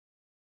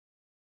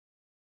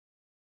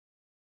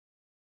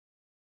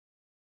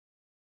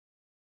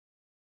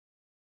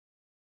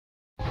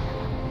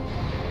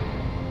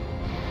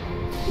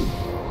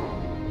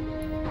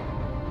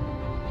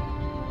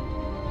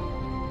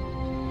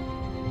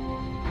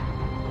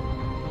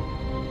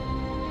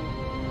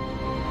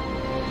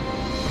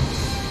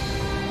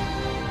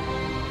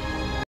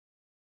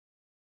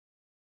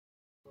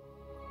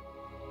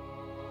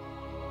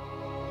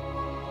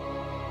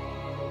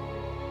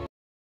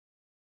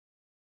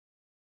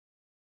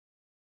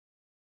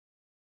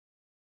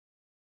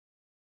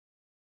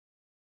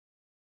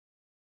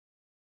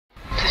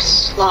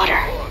slaughter.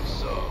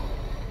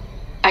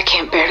 I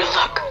can't bear to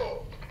look.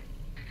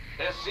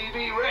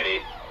 SCV ready.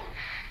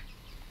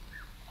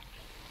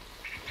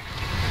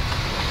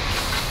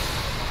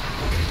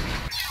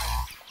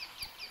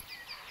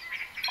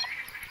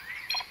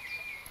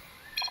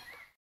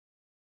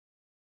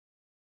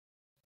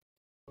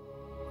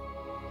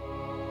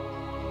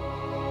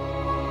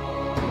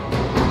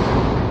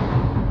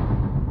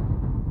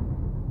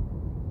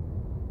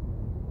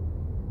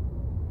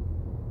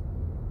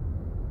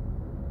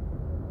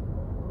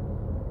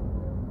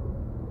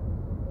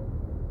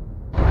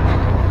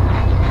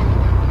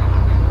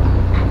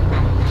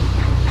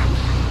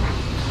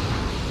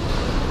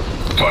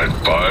 Fight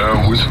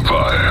fire with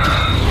fire.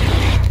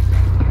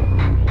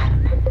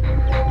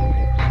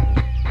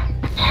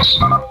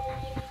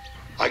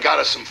 I got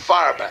us some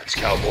fire bats,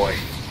 cowboy.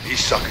 These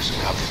suckers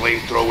have got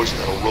flamethrowers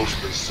that'll roast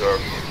the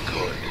Zerg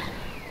good.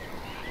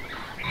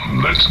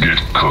 Let's get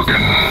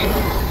cooking.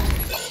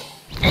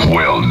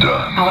 Well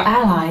done. Our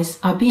allies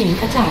are being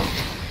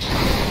attacked.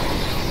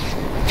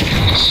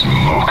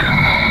 Smoking.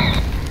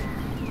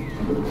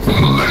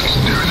 Let's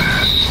do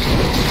this.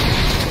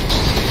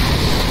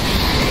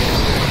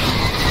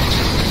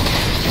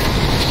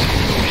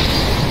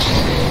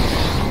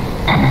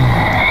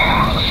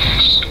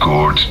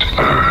 Scorched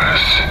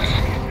earth.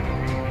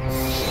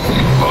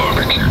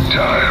 Barbecue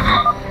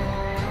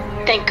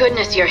time. Thank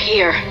goodness you're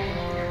here.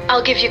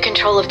 I'll give you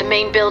control of the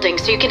main building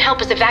so you can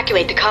help us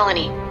evacuate the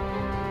colony.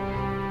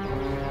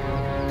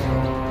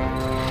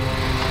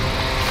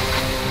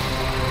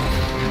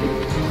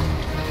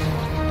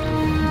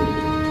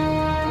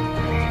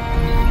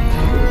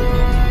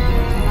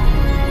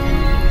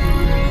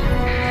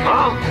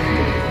 Huh?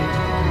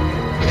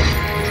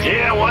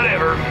 Yeah,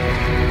 whatever.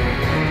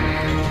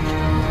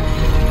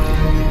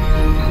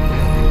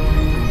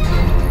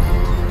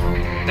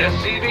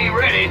 SCV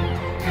ready.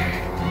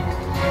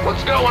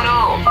 What's going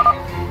on?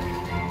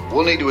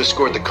 We'll need to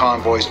escort the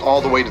convoys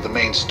all the way to the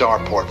main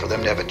starport for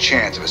them to have a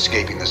chance of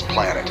escaping this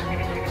planet.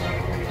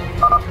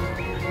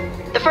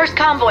 The first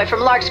convoy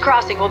from Lark's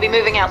Crossing will be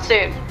moving out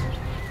soon.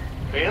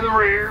 In the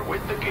rear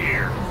with the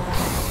gear.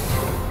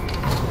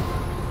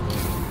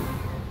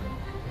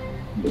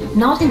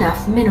 Not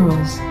enough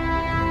minerals.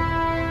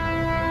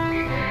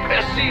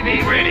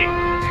 SCV ready.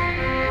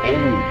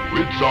 Oh,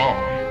 it's on.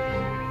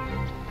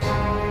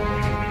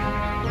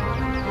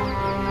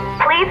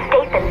 Please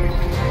state them.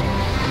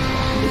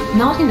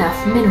 Not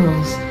enough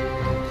minerals.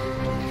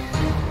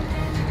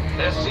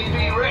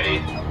 SCV ready.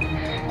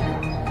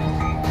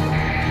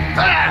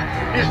 Ah!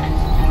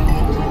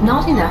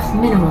 Not enough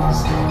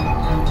minerals.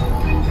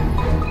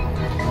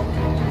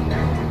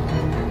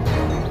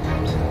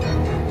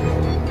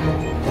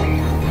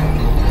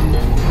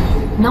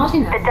 Not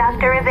enough. The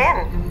doctor is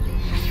in.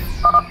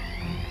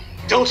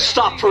 Don't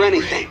stop for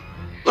anything.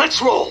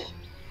 Let's roll.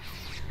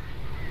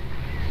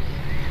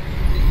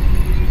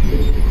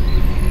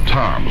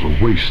 Time's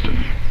a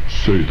wasting.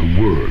 Say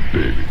the word,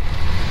 baby.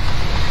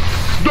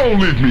 Don't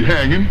leave me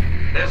hanging.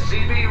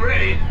 SCV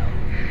ready.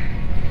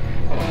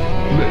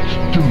 Let's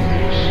do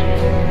this.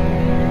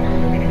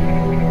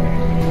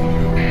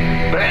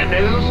 Bad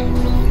news.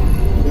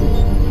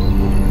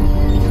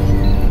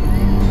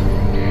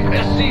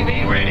 SCV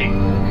ready.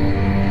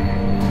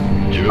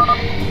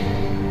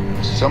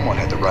 Someone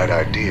had the right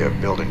idea of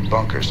building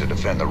bunkers to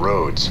defend the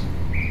roads.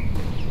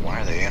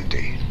 Why are they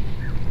empty?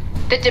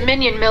 The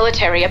Dominion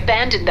military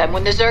abandoned them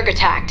when the Zerg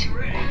attacked.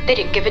 They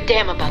didn't give a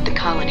damn about the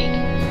colony.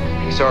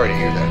 Sorry to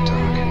hear that,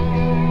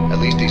 Doc. At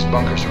least these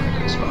bunkers are in a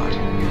good spot.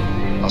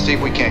 I'll see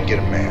if we can't get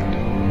them manned.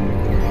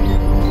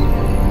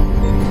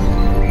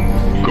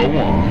 Go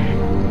on.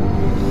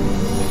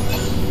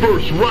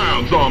 First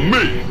round's on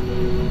me.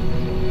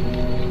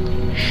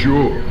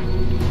 Sure.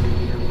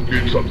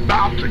 It's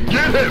about to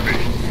get heavy.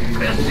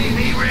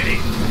 SCV ready.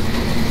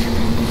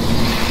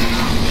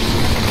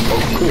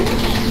 Of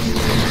course.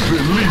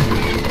 Believe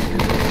it.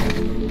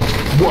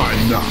 Why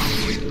not?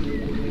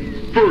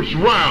 First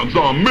round's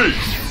on me.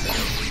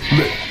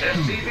 Let's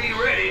SCV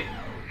ready.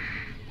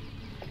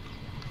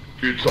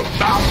 It's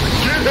about to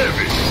get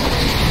heavy.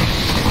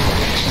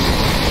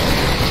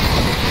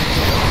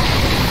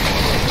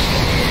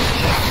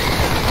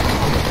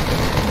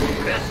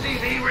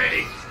 SCV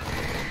ready.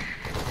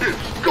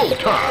 It's go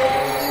time.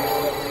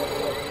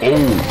 Oh,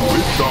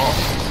 it's on.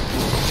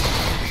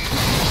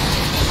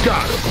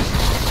 Got it.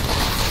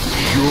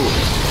 Sure.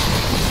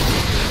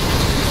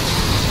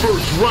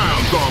 First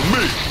round's on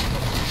me.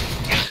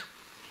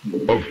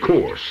 Of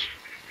course.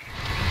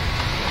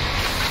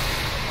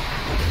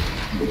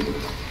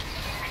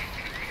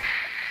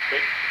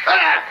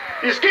 Ah!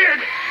 You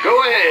scared?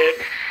 Go ahead.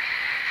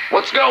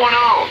 What's going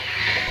on?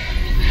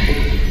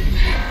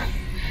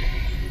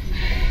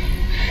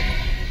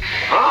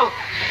 Huh?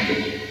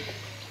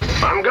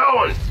 I'm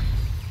going.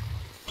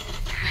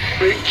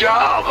 Big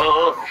job,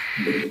 huh?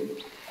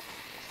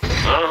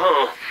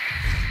 Uh-huh.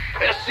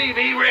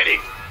 SCV ready.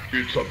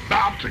 It's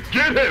about to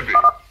get heavy.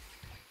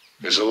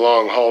 It's a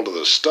long haul to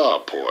the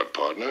starport,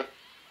 partner.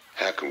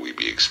 How can we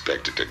be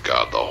expected to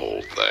guard the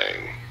whole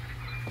thing?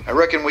 I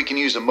reckon we can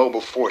use a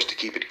mobile force to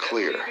keep it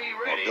clear, or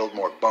build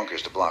more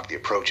bunkers to block the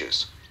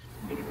approaches.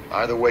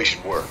 Either way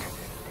should work.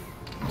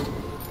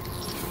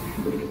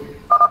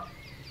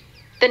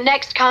 The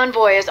next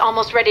convoy is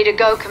almost ready to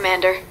go,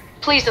 Commander.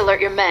 Please alert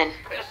your men.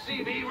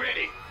 SCV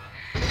ready.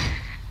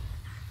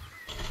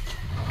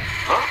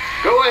 Huh?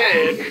 Go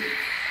ahead.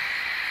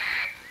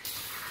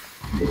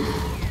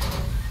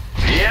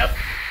 Yep.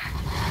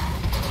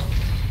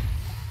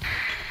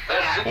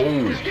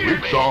 Oh,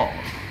 it's on.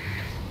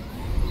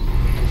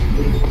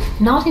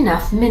 Not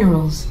enough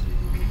minerals.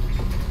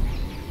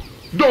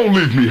 Don't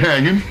leave me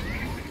hanging.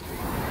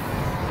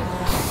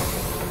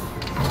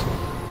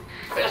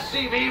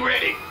 SCV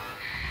ready.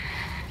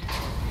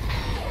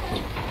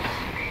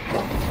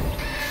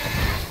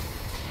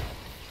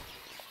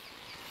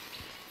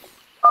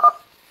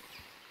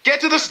 Get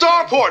to the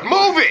starport!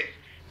 Move it!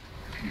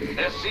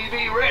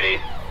 SCV ready.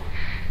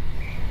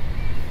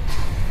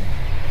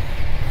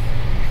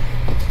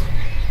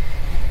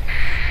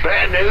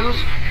 Bad news.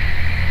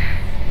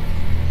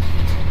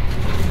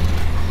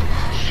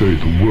 Say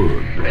the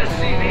word, baby.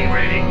 SCV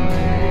ready.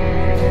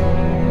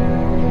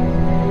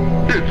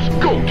 It's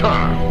go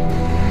time.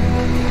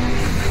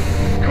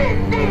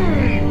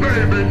 Kaboom,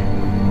 baby.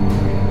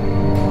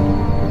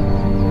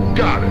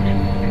 Got it.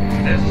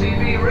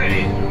 SCV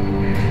ready.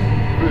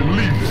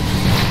 Believe it.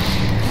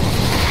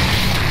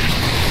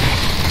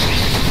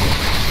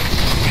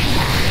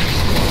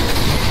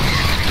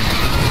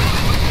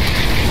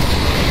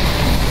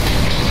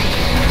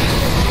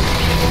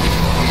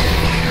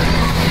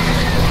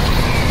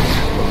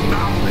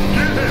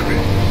 Get heavy.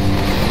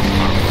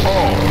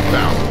 All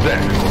about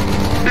that.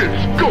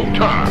 It's go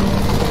time.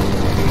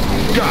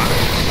 Got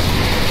it.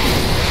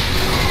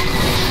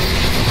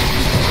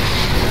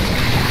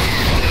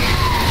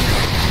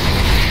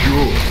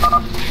 Sure.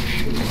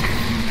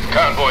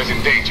 Convoy's in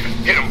danger.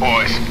 Hit him,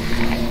 boys.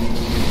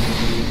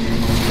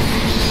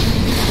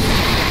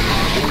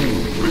 Oh,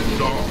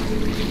 it's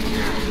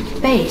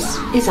on. Base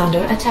is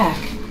under attack.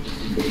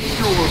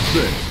 Sure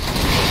thing.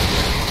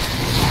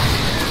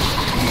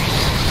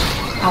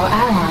 Our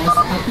allies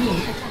are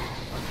being attacked.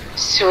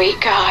 Sweet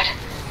God.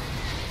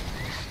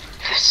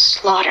 The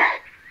slaughter.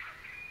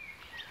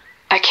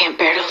 I can't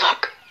bear to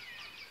look.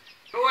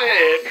 Go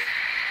ahead.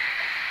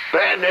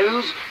 Bad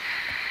news.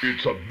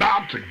 It's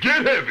about to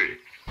get heavy.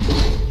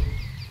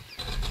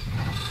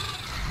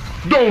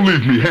 Don't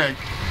leave me hang.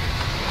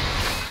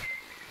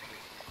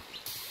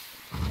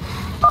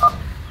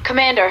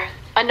 Commander,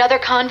 another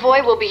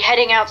convoy will be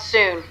heading out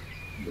soon.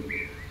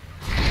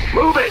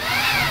 Move it.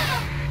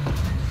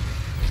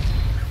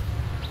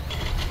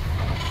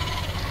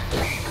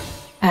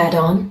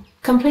 Add-on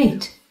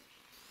complete.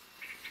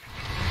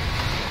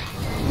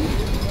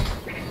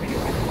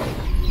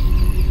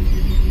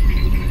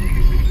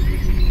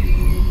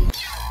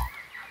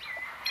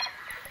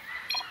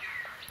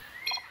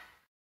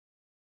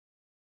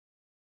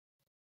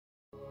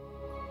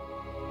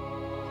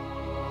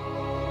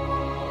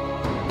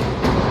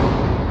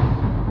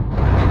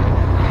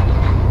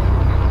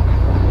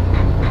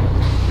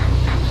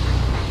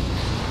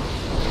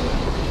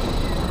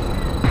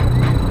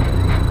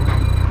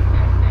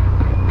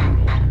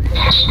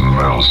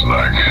 Smells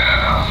like...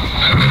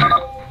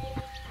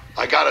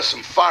 I got us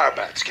some fire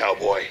bats,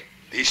 cowboy.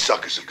 These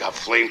suckers have got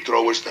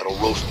flamethrowers that'll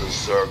roast the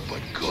Zerg,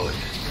 but good.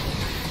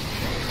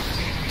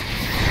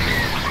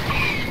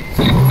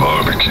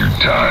 Barbecue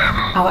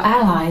time. Our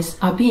allies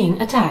are being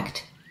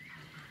attacked.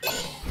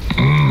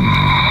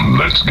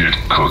 Let's get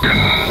cooking.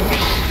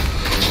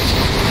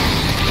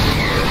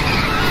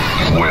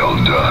 Well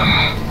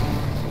done.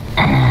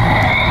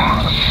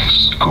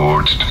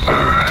 Scorched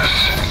earth.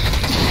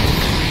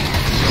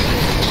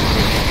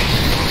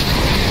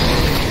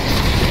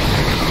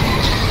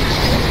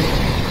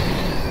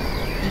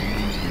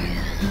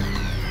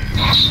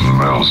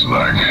 Smells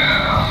like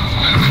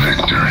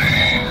victory.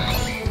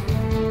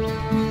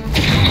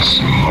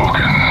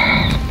 Smoking.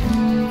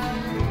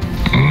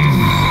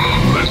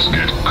 Let's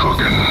get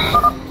cooking.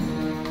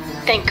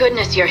 Thank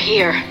goodness you're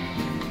here.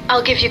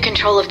 I'll give you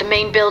control of the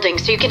main building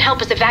so you can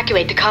help us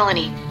evacuate the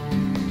colony.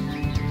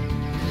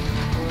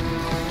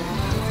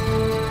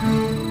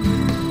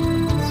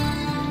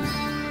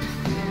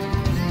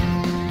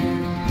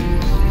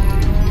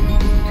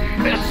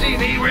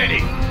 SCV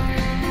ready.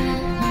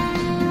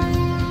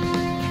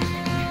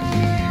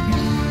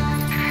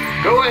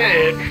 Go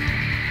ahead.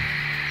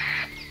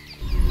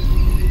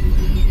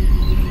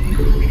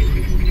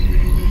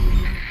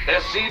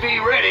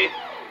 SCV ready.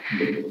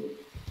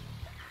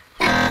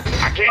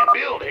 I can't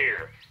build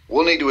here.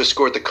 We'll need to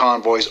escort the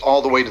convoys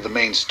all the way to the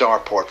main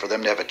starport for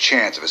them to have a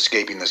chance of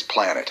escaping this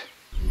planet.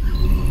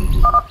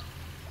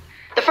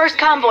 The first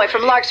convoy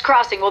from Lark's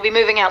Crossing will be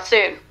moving out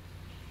soon.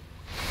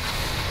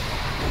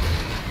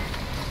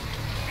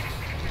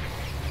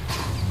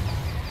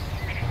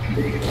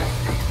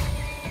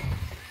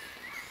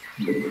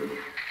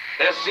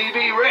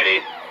 SCV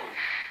ready.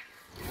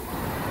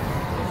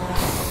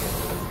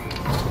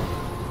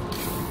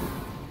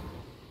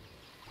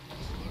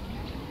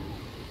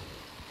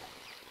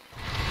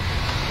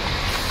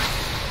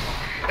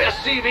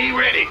 SCV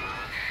ready.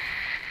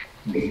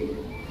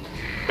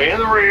 In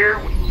the rear.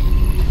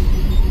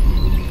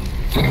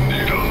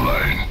 Need a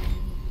light.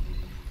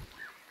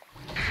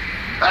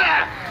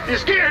 Ah! You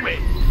scared me!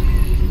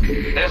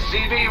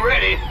 SCV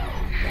ready.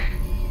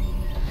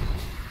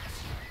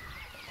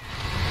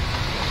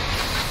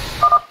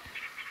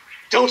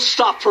 Don't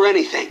stop for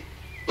anything.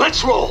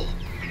 Let's roll.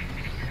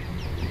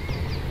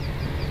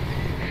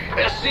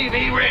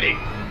 SCV ready.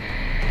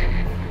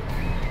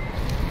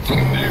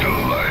 Need a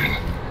light.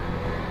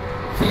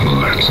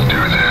 Let's do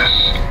this.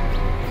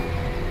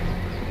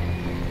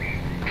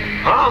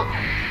 Huh?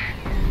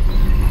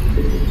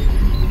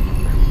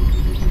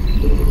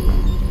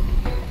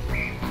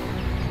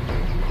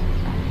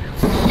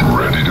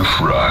 Ready to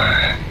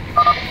fry.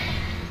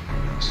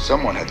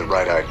 Someone had the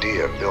right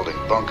idea of building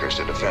bunkers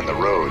to defend the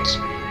roads.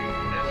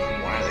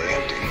 Why are they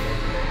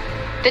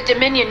empty? The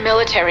Dominion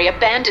military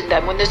abandoned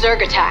them when the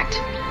Zerg attacked.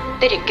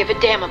 They didn't give a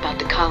damn about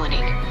the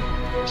colony.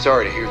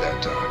 Sorry to hear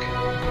that, Doc.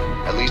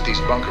 At least these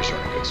bunkers are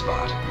in a good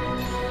spot.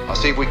 I'll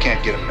see if we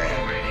can't get them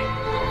manned.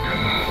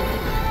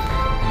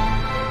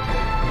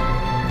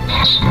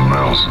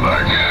 Smells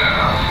like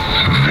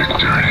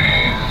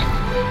victory.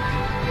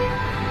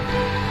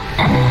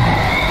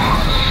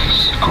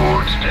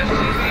 Scorched.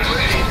 SCV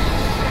ready.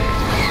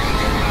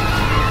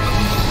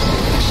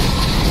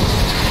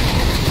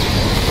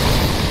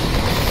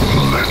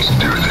 Let's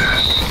do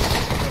this.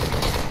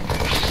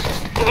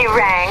 You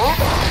rang?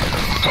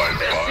 Fight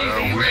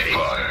fire with ready.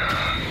 fire.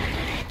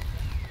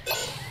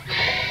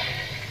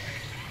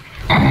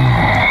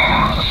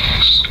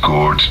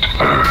 Scorched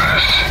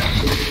earth.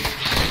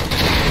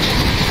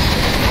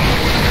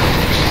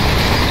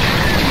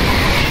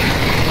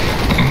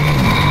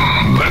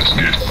 Let's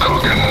get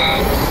cooking.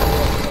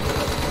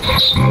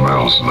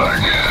 Smells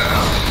like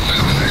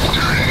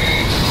victory.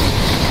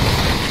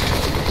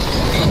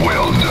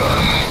 Well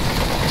done.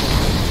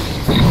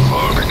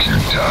 Barbecue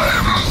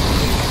time.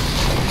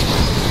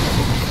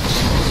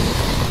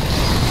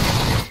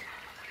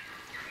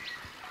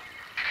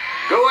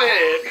 Go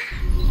ahead.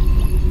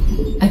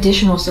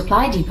 Additional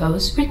supply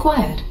depots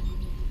required.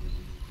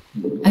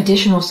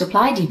 Additional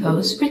supply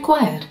depots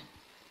required.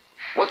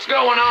 What's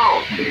going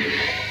on?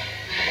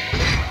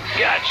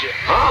 Gotcha.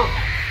 Huh?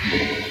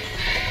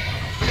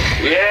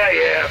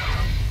 Yeah.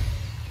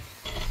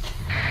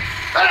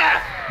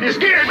 Ah! You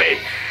scared me!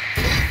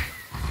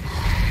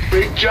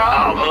 Big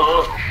job,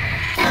 huh?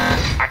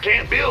 I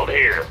can't build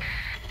here.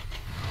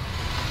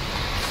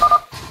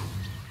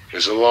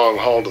 It's a long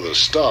haul to the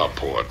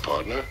starport,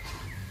 partner.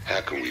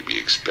 How can we be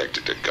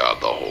expected to guard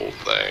the whole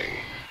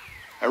thing?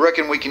 I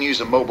reckon we can use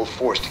a mobile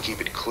force to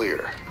keep it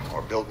clear,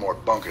 or build more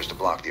bunkers to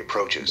block the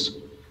approaches.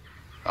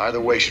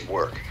 Either way should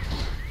work.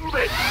 Move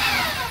it.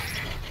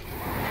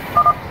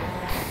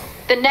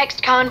 The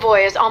next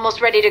convoy is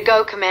almost ready to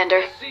go,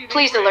 Commander.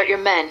 Please alert your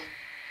men.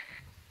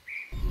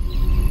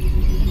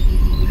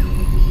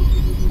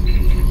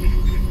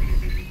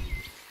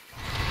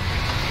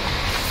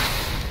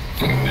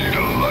 Need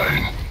a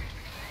light.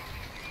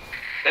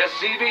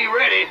 SCV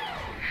ready.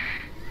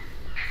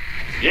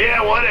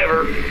 Yeah,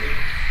 whatever.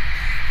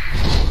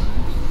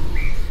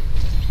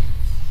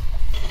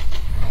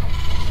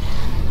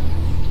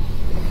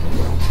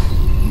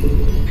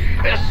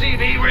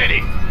 SCV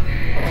ready.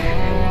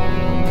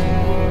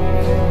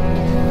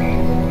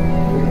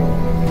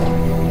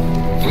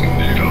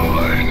 Need a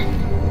light.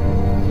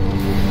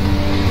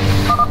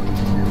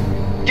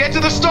 Get to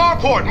the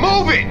starport!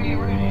 Move it!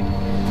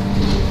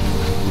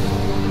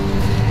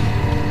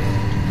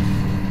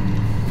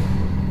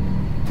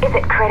 Is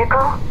it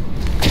critical?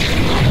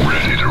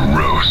 Ready to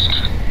roast.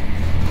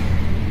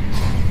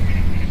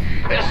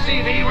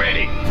 SCV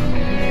ready.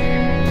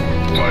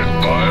 Fight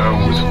fire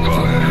with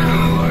fire.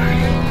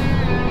 Light.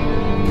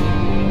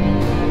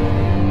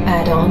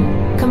 Add-on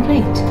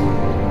complete.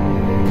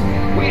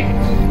 Wait.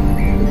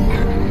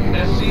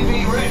 SCV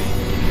ready.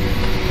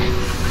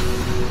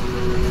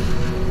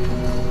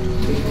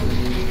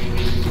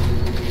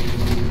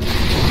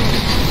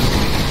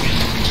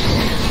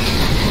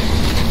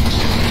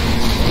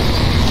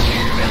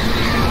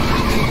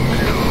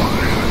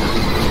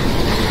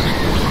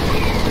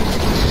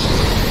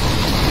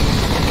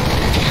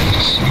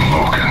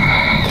 Smoking.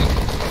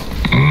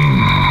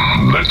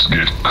 Let's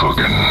get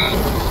cooking.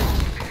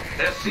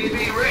 SCV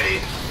ready.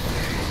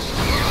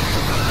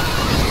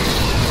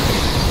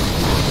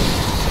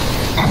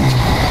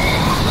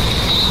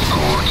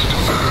 Scorched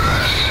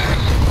earth.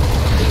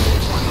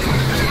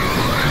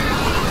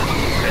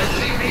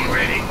 SCV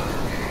ready.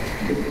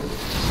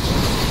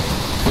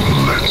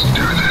 Let's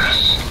do this.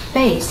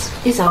 Base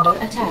is under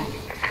attack.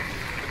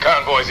 The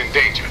convoy's in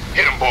danger.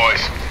 Hit 'em,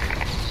 boys.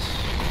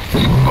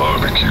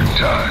 Barbecue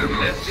time.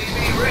 SCV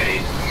ready.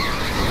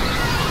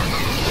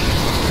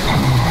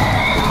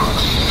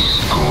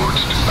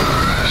 Scorched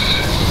earth.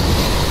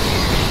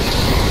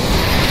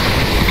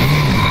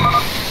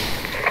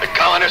 The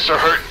colonists are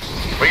hurt.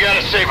 We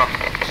gotta save them.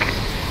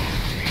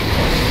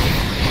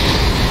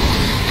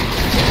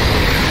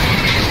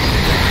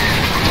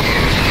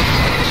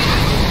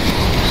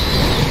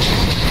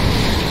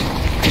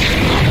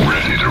 Ready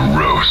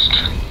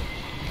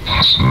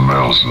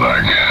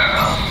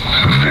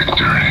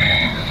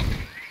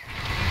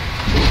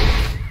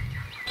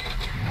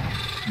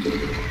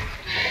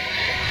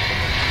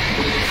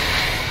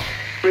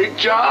Big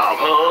job,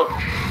 huh?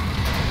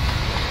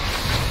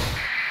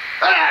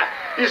 Ah!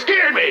 You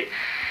scared me!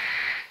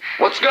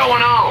 What's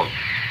going on?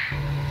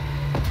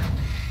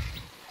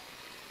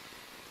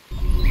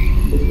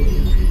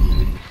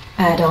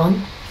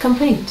 Add-on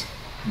complete.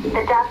 The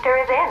doctor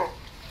is in.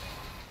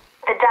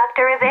 The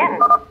doctor is in.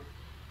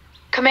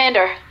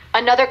 Commander,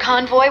 another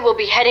convoy will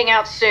be heading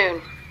out soon.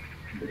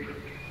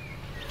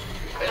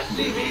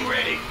 SCV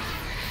ready.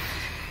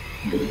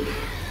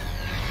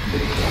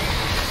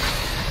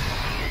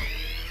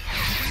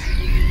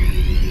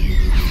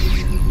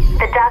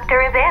 The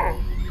doctor is in.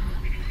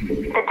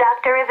 The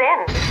doctor is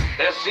in.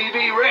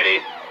 SCV ready.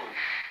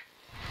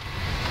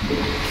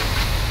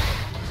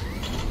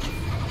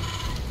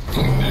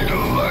 Need a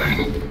light.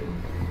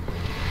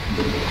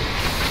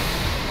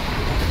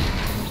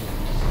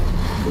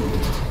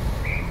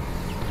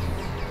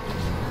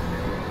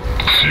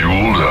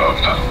 Fueled up.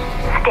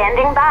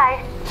 Standing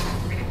by.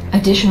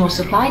 Additional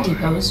supply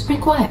depots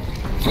required.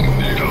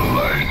 Need a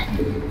light.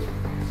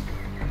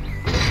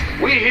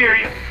 We hear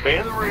you. Man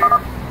in the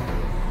rear.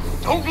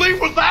 Don't leave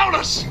without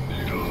us!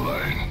 Need a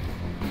light.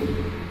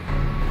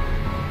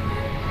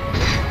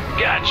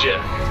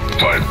 Gotcha.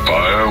 Fight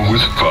fire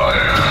with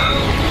fire.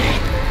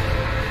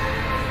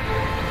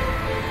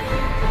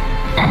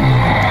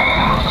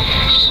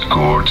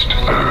 Scorched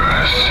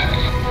earth.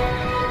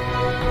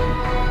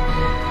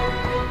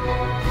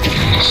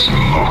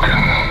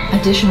 Smoking.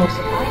 Additional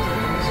supply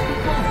depots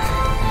required.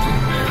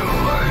 Need a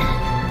light.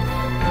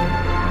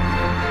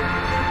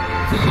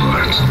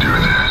 Let's do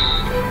this.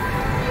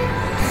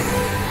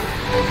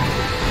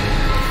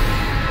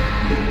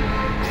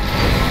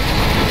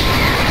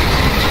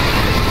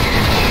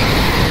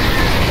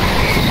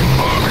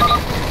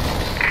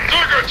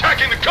 Zerg are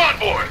attacking the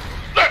convoy!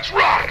 Let's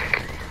rock!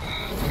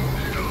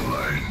 Need a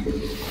light.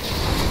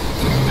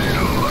 Need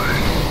a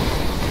light.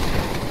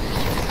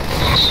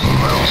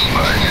 Smells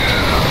like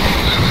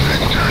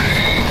victory.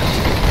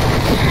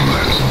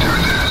 Let's do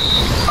this.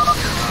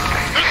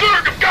 The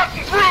Zerg have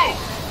gotten through!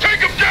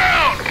 Take them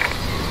down!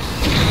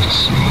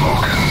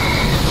 Smoking.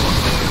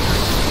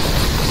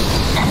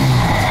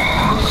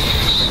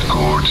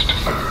 Scorched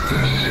earth.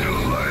 Need a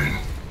light.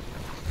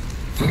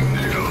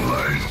 Need a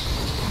light.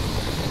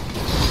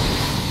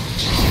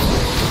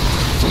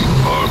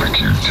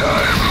 Barbecue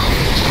time.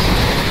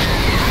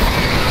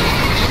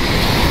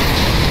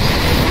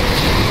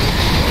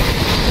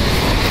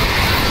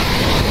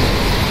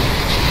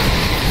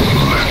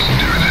 Let's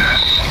do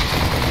this.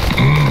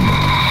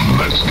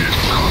 Let's get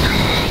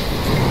cooking.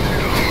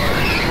 Need a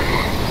light.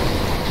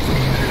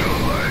 Need a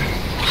light.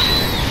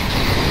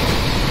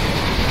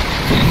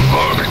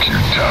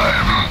 Barbecue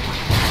time.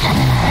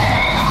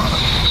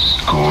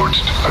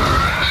 Scorched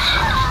earth.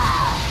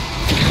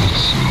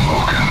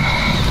 Smoking.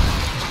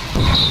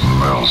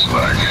 Smells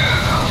like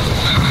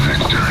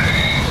victory.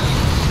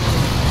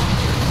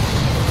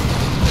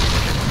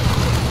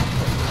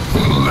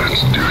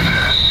 Let's do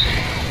this.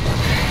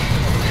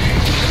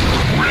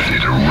 Ready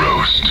to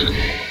roast.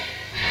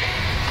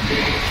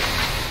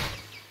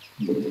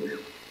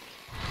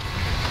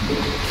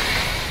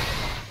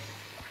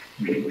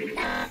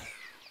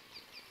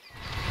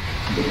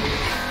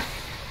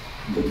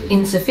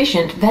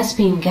 Insufficient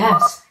Vespene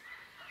gas.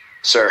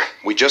 Sir,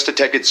 we just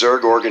detected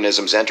Zerg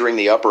organisms entering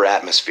the upper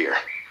atmosphere.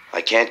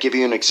 I can't give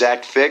you an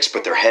exact fix,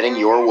 but they're heading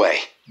your way.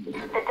 The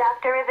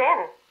doctor is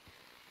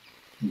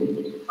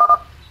in.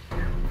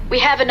 We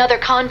have another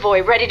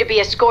convoy ready to be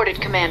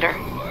escorted, Commander.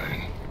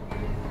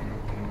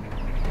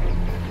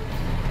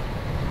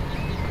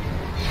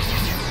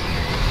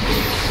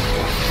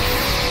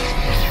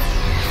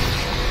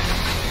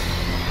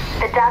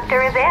 The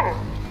doctor is in.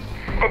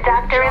 The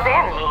doctor is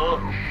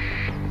in.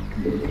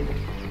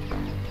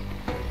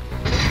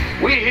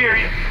 We hear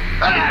you.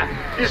 Ah!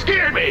 You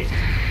scared me!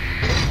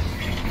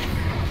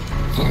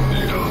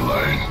 Need a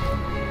light.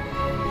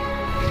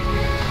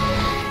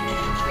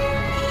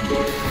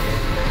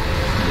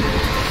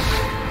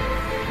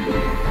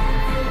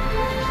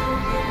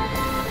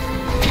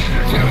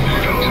 You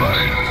need a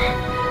light.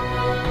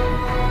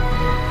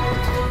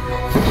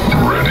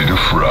 Ready to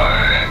fry.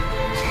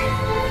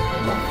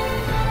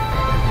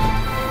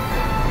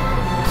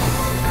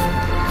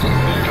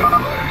 Need a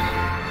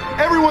light.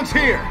 Everyone's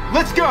here!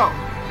 Let's go!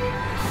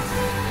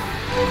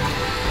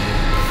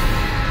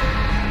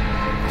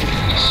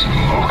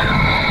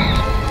 Smoking.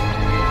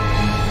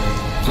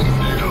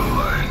 Need a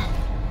light.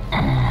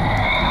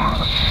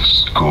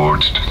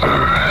 Scorched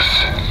earth.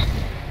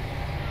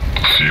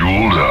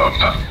 Fueled up.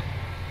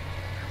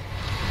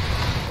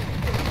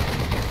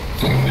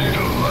 Need a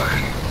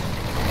light.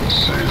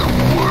 Say the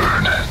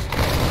word.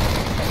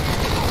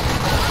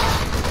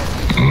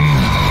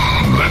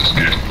 Let's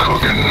get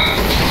cooking.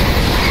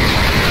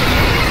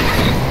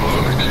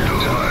 Barbecue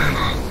time.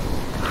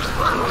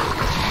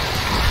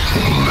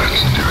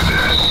 Let's do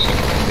this.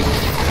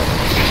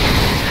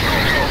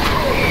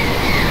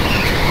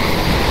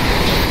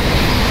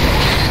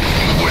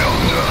 Well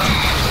done.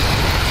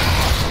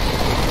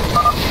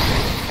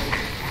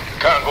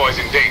 Convoy's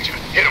in danger.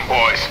 Hit him,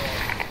 boys.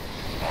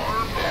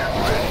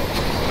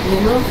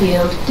 Mineral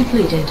field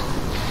depleted.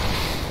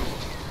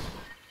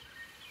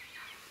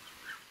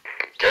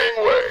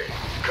 Gangway,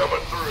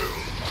 coming through.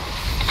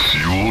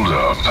 Fueled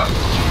up.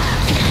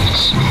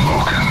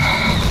 Smoking.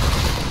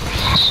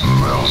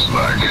 Smells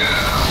like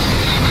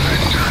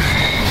victory.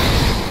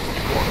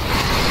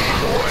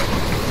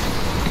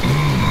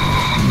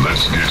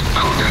 Let's get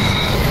cooking.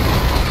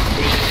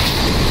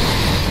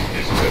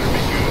 This better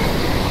be good.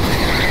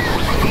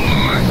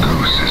 My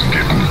goose is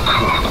getting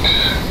cooked.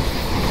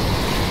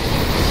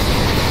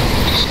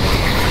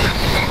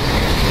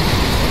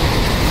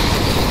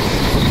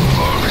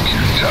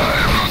 Barbecue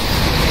time.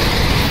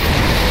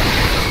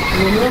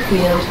 Mineral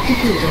field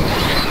depleted.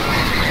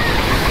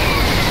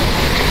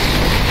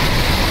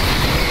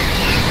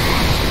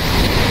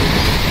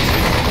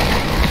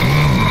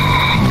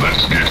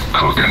 Let's get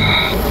cooking.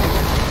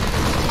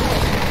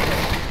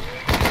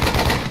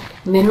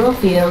 Mineral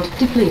field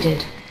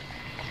depleted.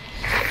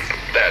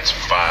 That's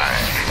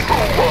fine. Who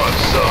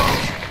wants some?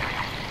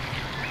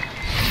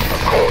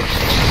 Of course.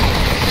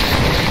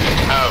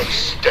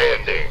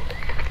 Outstanding.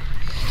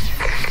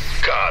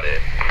 Got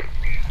it.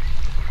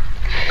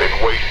 Been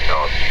waiting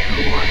on you.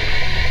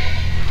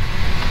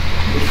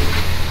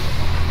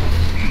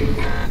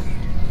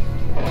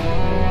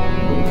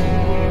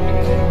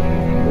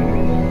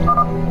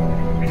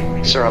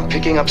 Sir, I'm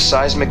picking up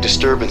seismic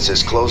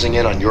disturbances closing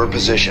in on your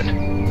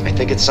position. I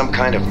think it's some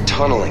kind of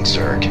tunneling,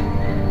 Zerg.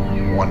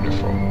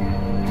 Wonderful.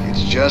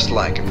 It's just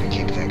like him to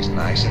keep things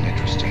nice and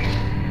interesting.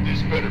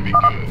 This better be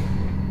good.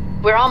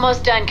 We're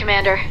almost done,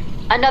 Commander.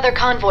 Another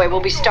convoy will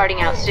be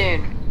starting out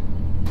soon.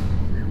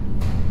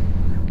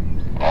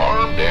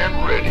 Armed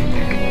and ready.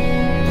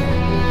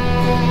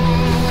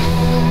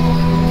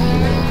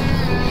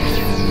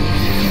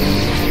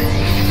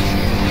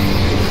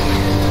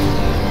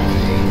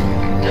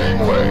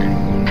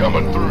 Gangway,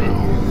 coming through.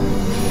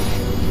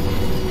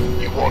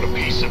 You want a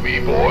piece of me,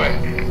 boy?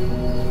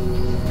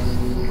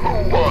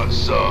 Who wants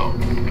some?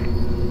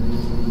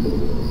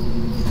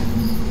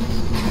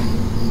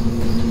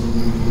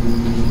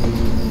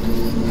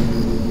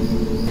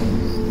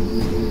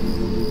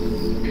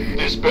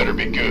 This better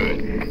be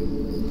good.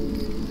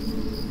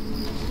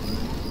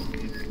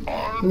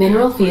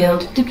 Mineral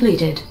field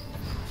depleted.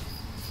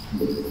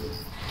 The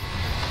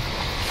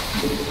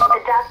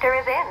doctor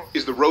is in.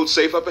 Is the road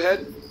safe up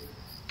ahead?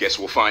 Guess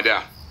we'll find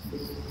out.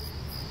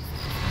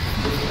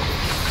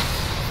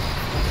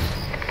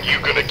 You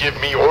gonna give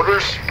me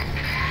orders?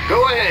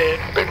 Go ahead.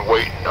 Been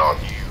waiting on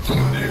you.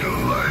 Need a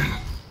light.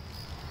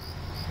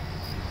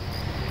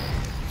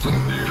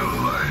 Need a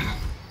light.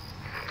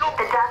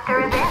 The doctor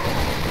is in.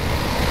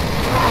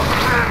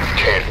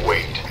 Can't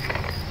wait.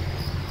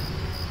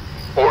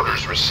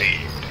 Orders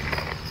received.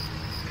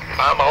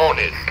 I'm on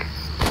it.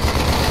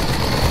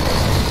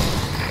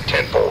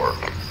 10-4.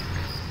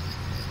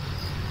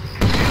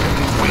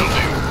 Will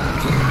do.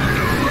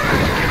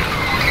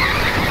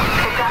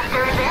 The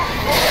doctor is in.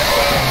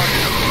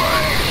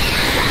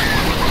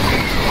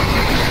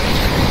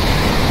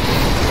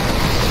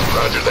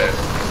 Roger that.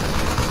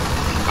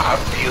 I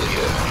feel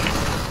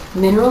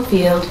you. Mineral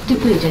field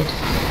depleted.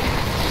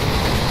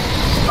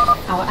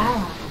 Our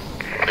ally.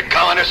 The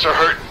colonists are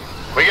hurt.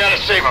 We gotta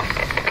save them.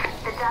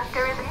 The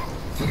doctor is in.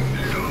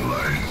 Need a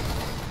light.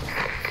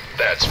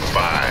 That's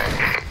fine.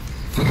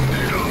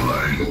 Need a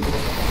light.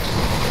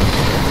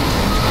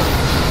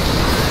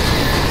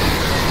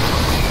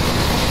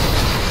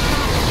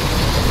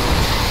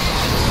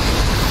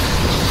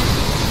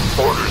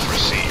 Orders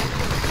received.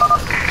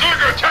 Zerg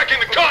are attacking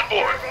the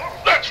convoy!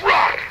 Let's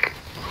rock!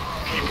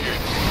 Keep your...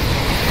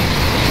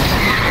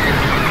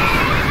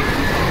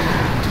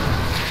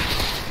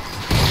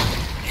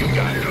 You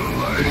got it. Need a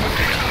light.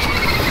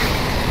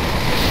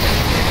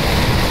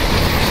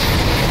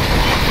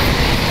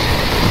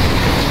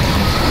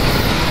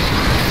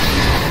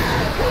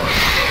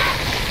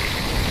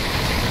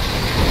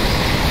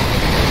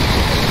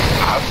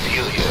 I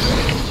feel you.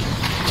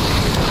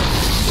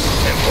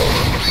 And more.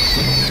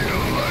 Need a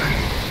light.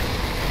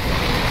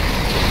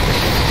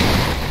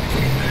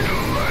 Need a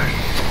light.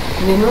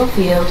 Mineral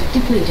field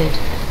depleted.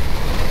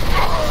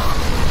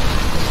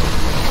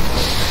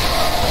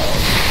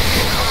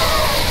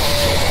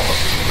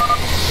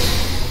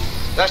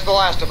 That's the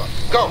last of them.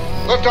 Go!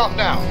 Lift off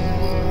now!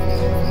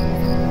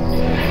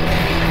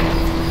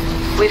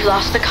 We've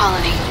lost the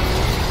colony.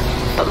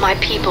 But my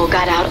people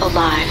got out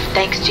alive,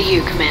 thanks to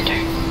you, Commander.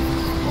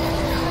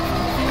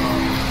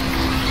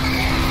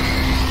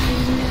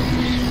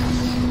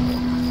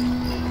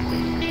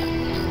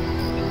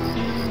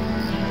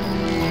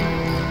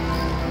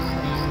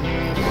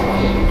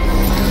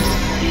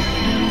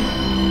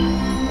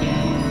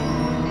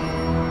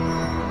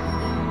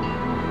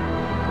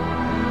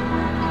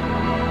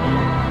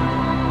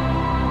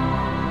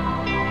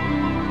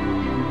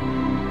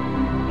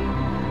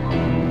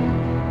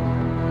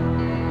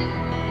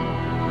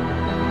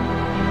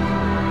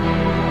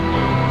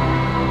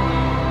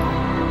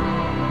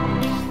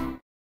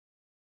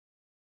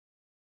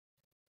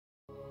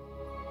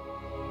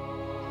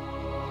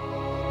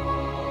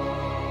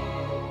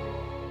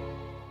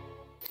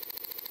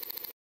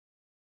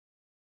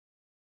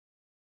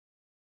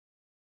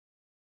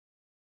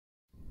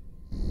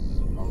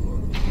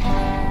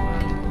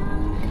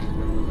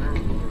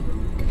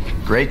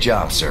 Great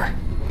job, sir.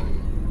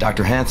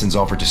 Dr. Hansen's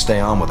offered to stay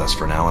on with us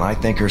for now, and I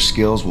think her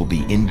skills will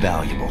be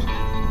invaluable.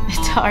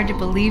 It's hard to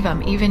believe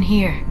I'm even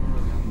here.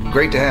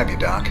 Great to have you,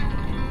 Doc.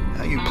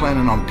 How you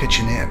planning on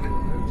pitching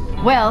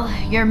in? Well,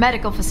 your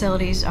medical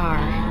facilities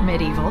are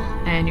medieval,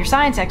 and your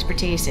science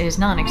expertise is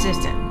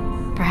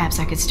non-existent. Perhaps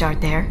I could start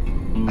there.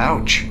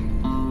 Ouch.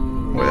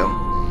 Well,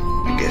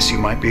 I guess you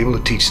might be able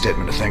to teach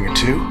Stedman a thing or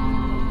two.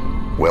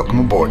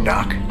 Welcome aboard,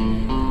 Doc.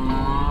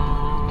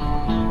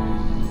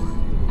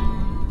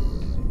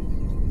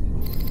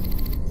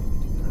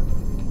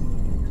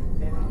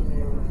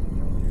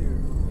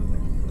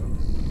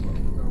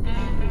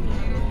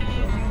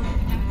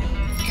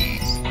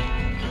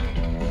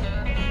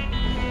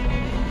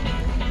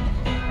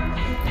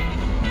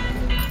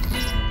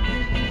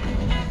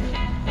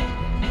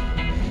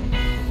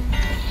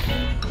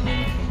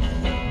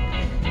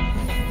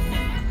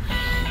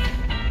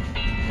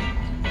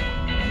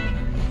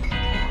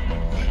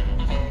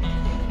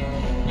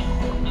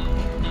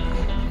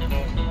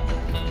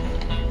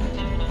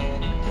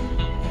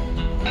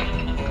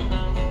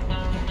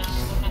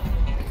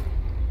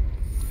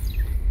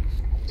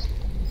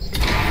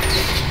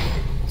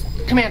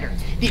 Commander,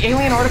 the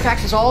alien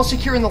artifact is all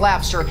secure in the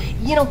lab, sir.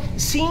 You know,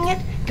 seeing it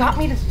got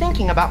me to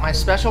thinking about my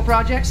special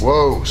projects.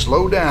 Whoa,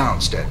 slow down,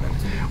 Stedman.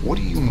 What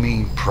do you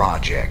mean,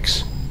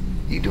 projects?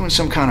 You doing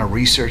some kind of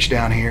research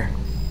down here?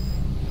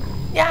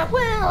 Yeah,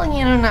 well,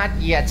 you know, not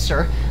yet,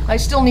 sir. I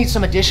still need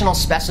some additional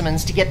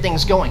specimens to get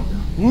things going.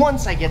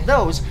 Once I get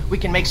those, we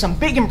can make some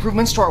big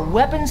improvements to our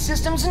weapon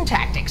systems and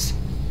tactics.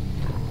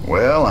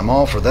 Well, I'm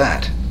all for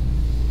that.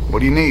 What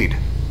do you need?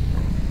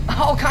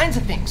 All kinds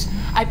of things.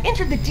 I've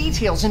entered the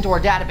details into our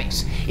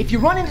database. If you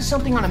run into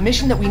something on a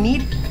mission that we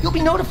need, you'll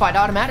be notified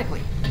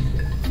automatically.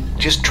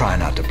 Just try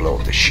not to blow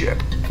up the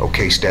ship,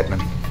 okay, Stedman?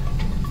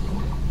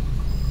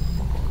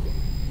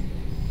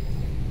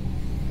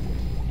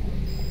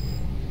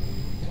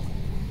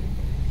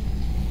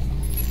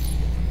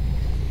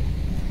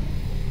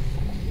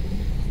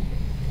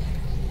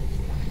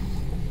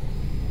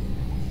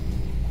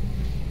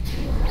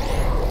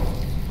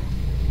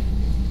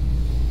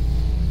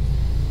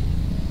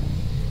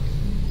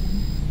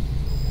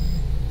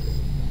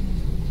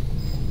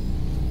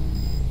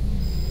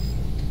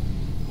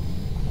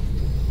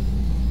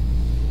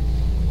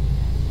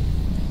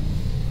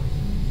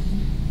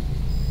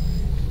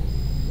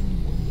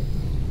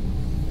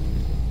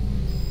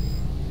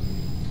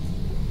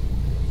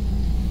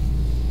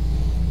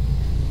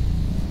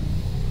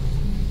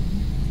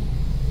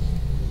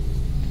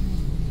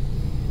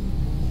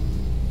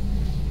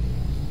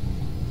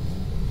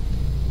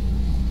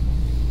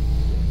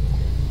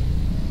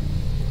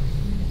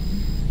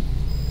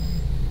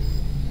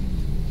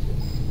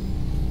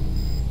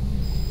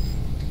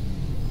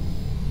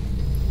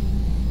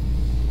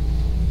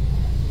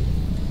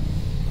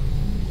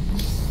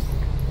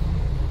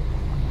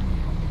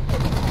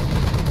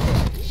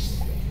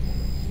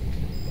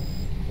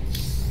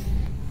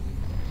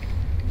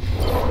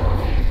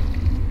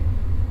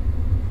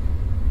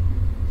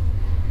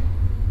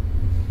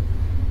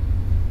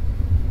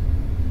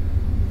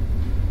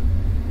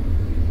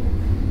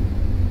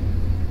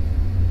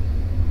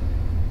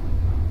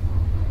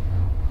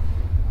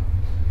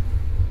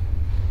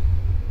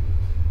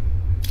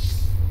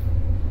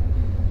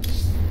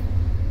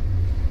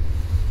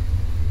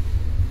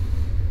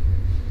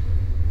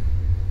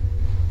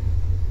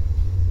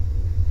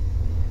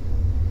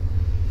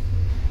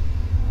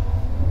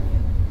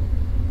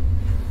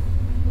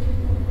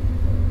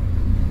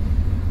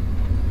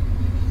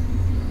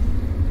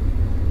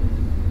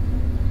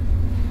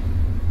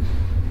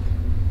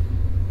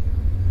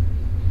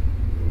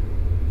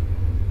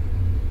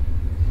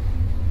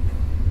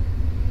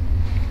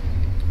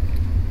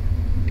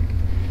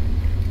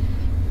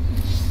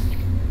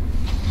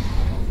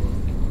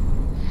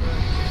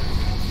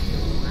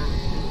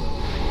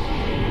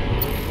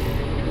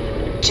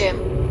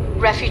 Jim,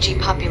 refugee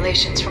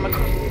populations from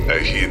across... I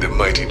hear the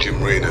mighty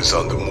Jim Raynor's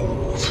on the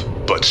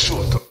move, but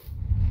short of...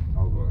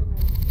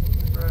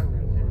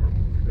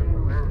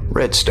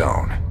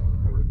 Redstone.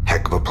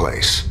 Heck of a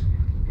place.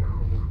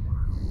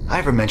 I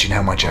ever mention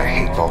how much I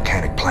hate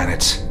volcanic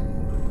planets?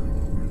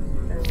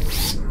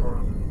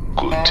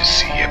 Good to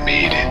see you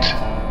made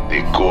it.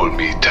 They call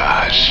me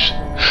Taj.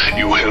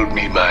 You help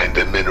me mine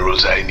the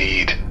minerals I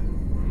need,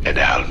 and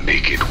I'll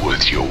make it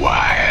worth your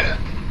while.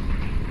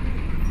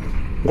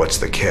 What's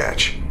the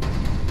catch?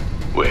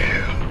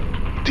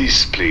 Well,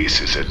 this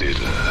place is a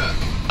little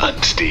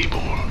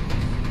unstable.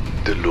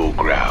 The low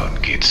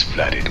ground gets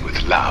flooded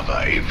with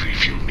lava every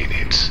few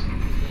minutes.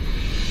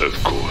 Of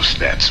course,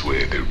 that's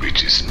where the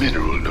richest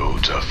mineral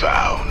nodes are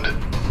found.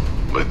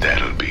 But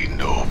that'll be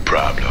no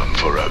problem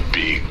for a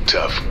big,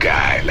 tough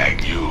guy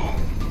like you.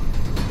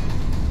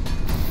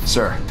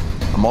 Sir,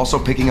 I'm also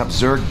picking up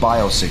Zerg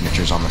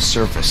biosignatures on the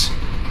surface.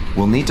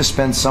 We'll need to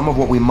spend some of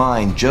what we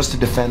mine just to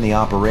defend the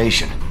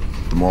operation.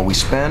 The more we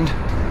spend,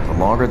 the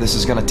longer this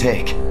is gonna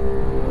take.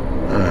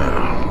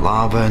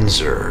 Lava and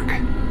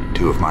Zerg.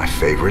 Two of my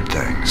favorite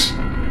things.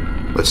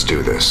 Let's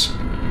do this.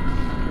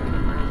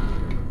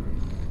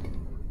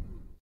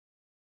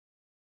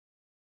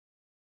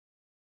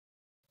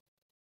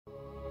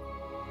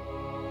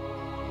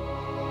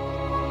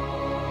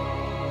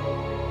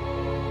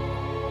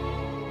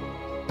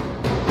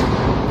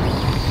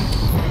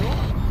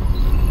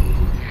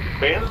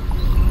 Ben?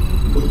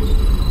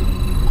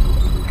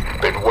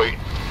 Been waiting.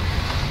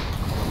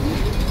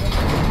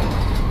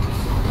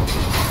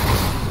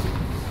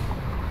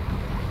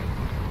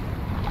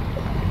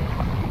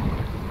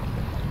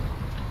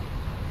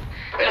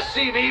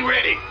 SCV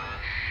ready.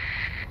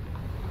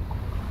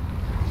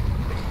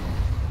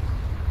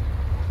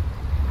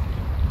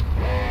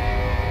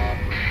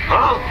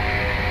 Huh?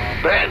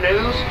 Bad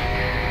news?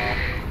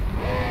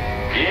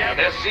 Yep,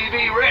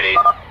 SCV ready.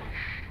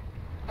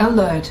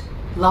 Alert.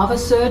 Lava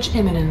surge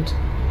imminent.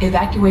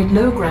 Evacuate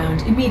low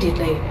ground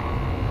immediately.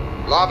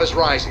 Lava's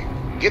rising.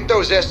 Get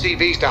those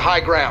SCVs to high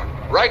ground.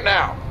 Right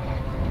now.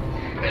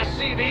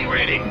 SCV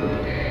ready.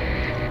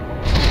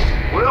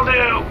 Will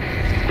do.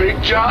 Big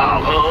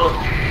job, huh?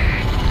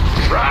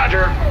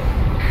 Roger.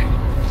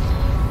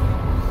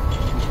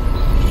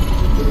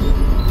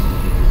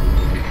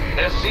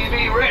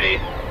 SCV ready.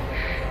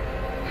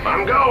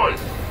 I'm going.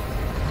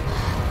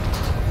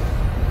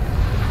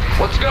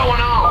 What's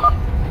going on?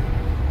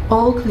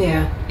 All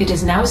clear. It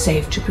is now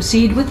safe to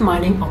proceed with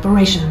mining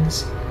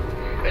operations.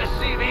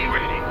 SCV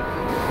ready.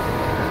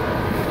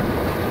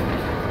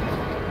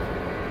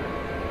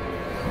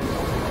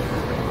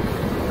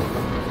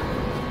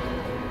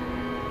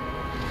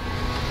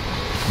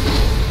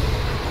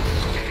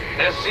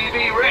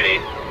 SCV ready.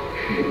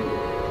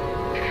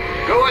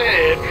 Go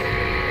ahead.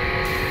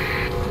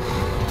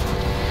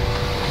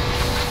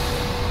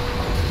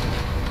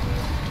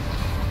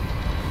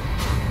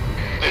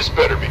 This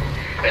better be.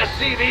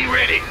 SCV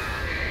ready.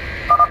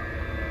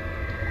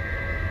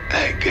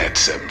 I got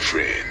some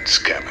friends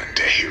coming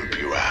to help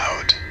you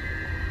out.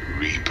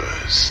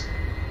 Reapers.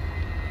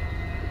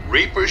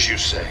 Reapers, you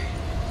say?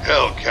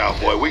 Hell,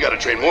 cowboy, we gotta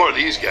train more of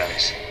these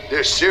guys.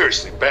 They're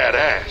seriously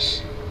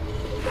badass.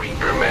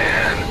 Reaper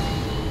man.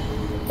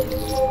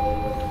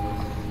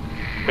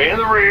 In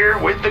the rear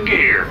with the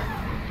gear.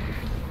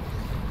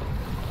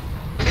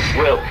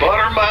 Well,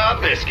 butter my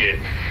biscuit.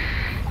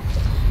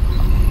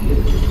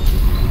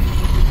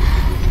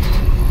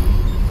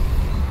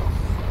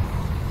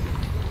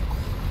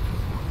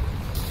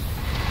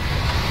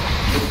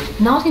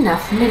 Not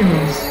enough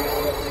minerals.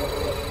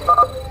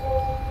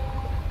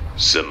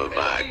 Some of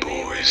my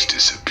boys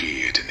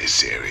disappeared in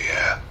this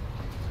area.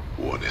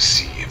 Wanna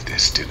see if they're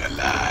still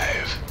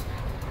alive.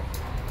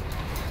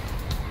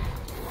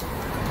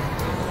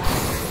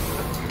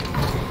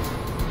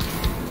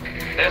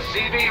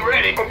 SCV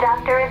ready. The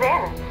doctor is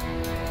in.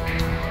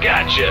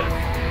 Gotcha.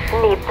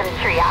 Need some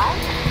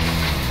triage?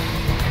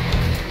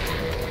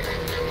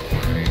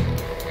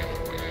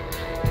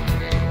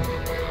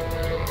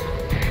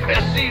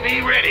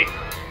 SCV ready.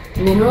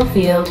 Mineral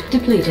field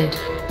depleted.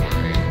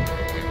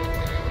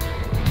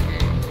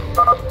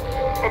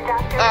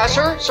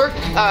 Sir,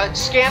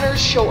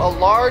 scanners show a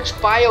large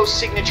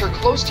biosignature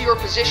close to your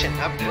position.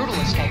 A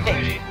brutalist, I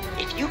think.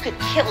 If you could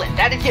kill it,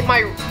 that'd get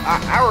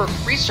our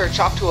research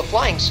off to a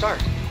flying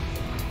start.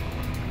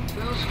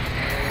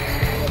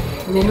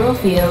 Mineral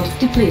field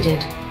depleted.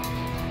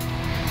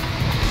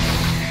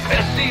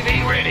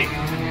 SCV ready.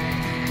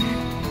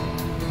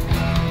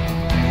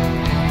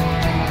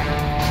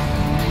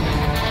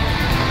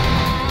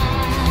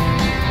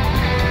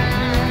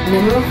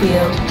 Mineral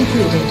field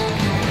depleted.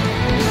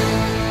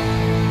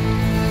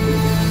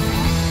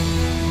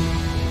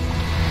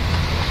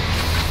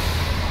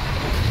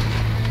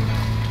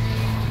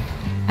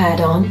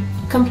 Add-on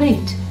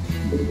complete.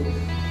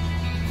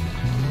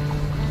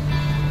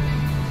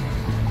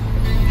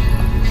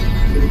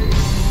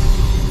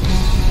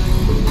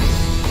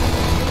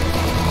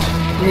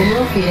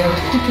 Mineral field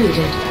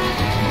depleted.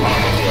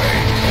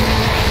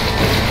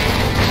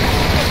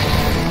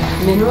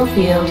 Mineral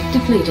field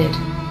depleted.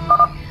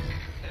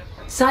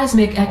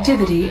 Seismic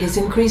activity is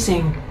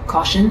increasing.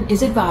 Caution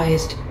is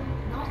advised.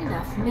 Not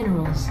enough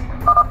minerals.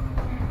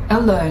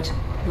 Alert.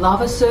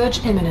 Lava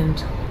surge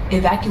imminent.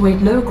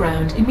 Evacuate low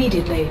ground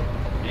immediately.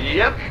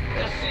 Yep.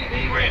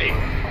 SCV ready.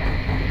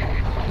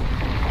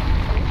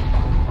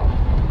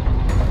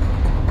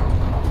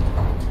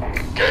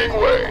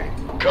 Gangway,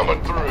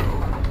 coming through.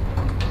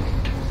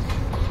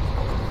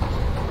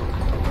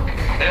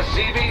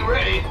 SCV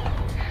ready.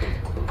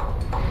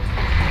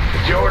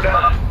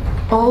 Jordan.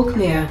 All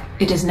clear.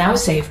 It is now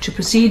safe to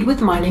proceed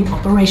with mining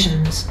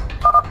operations.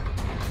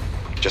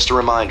 Just a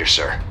reminder,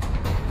 sir.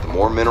 The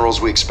more minerals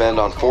we expend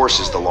on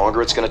forces, the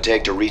longer it's going to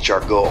take to reach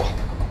our goal.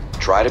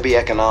 Try to be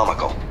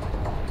economical.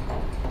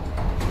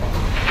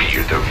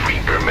 Fear the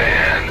Reaper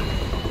man.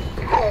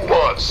 Who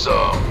wants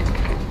some?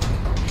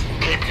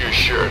 Keep your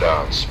shirt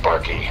on,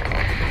 Sparky.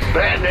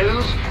 Bad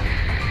news?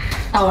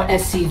 Our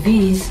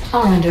SCVs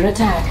are under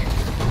attack.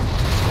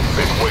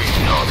 Been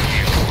waiting on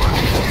you.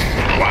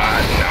 Why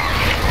not?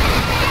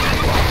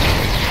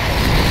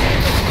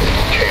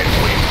 Can't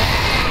wait.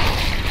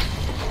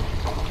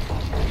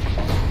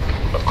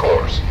 Of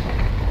course.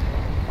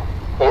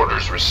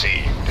 Orders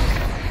received.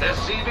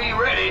 SCV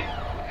ready.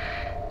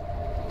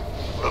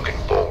 Looking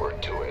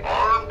forward to it.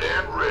 Armed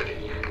and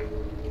ready.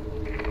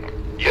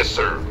 Yes,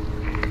 sir.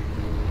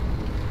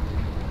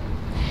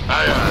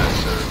 Aye, aye,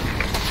 sir.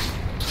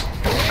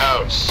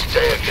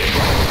 Outstanding.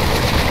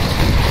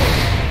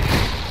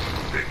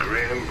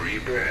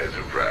 Reaper has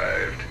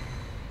arrived.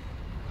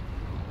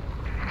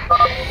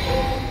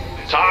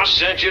 Tosh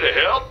sent you to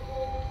help?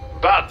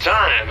 About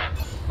time.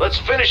 Let's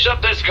finish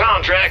up this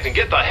contract and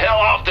get the hell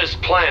off this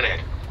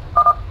planet.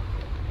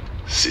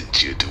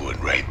 Since you're doing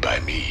right by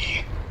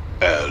me,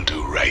 I'll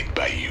do right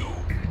by you.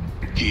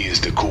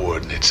 Here's the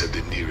coordinates of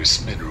the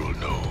nearest mineral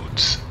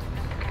nodes.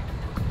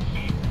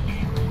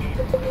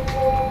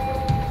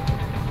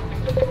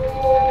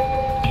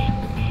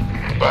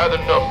 By the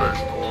numbers,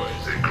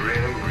 boys, the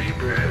Grim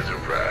Reaper has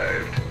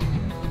arrived.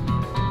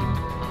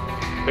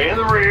 In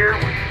the rear.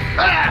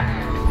 Ah!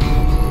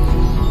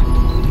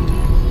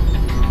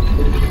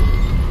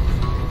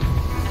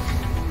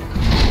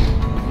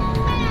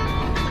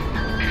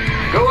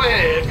 Go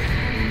ahead.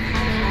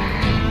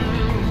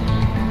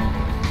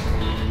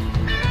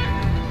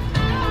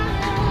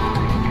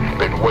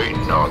 Been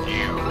waiting on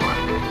you.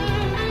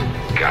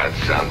 Got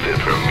something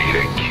for me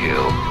to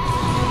kill?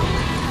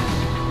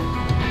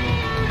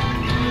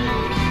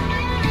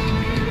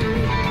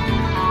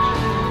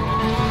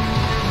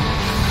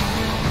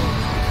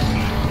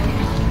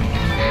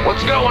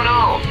 What's going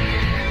on?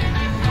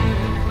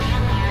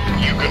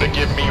 You gonna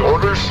give me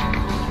orders?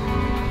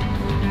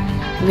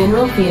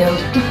 Mineral field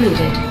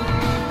depleted.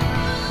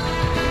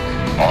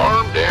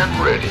 Armed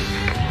and ready.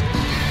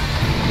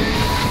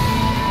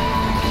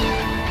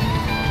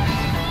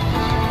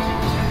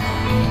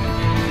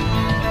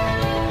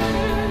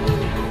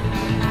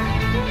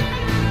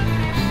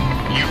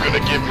 You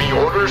gonna give me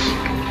orders?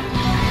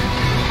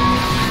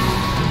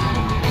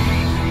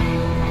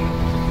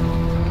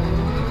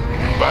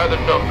 By the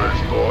numbers,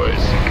 boys.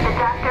 The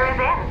doctor is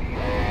in.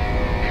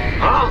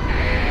 Huh?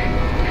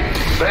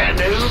 Bad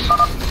news?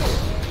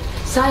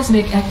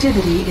 Seismic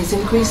activity is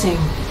increasing.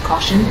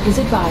 Caution is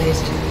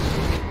advised.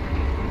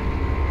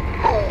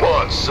 Who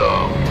wants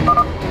some?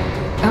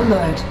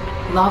 Alert.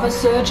 Lava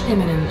surge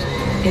imminent.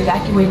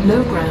 Evacuate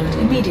low ground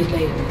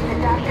immediately. The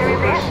doctor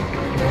is in.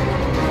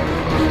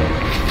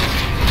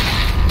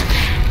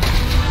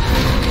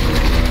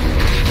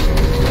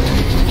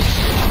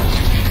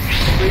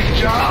 Big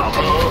job,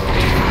 huh?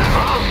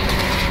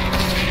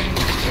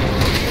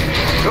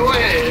 Go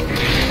ahead.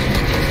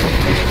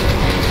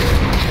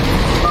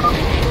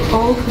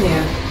 All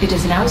clear. It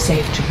is now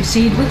safe to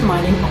proceed with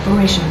mining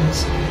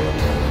operations.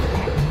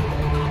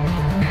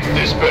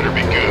 This better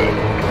be good.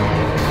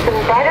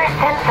 Better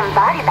send some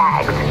body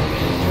bags.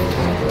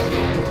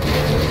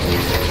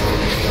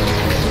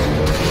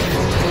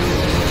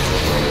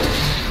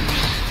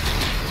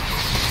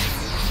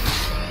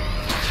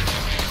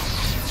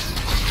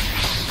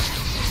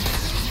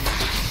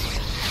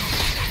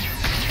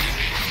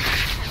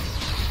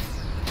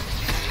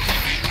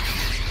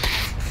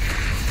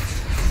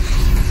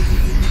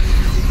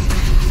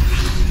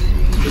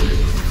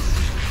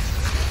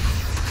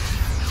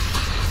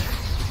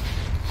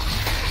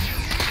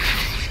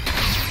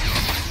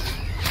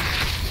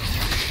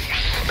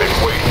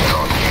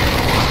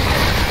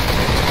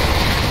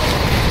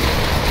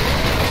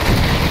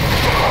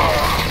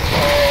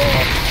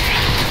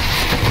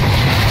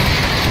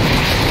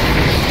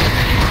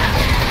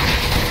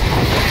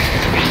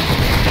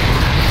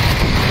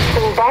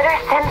 Better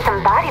send some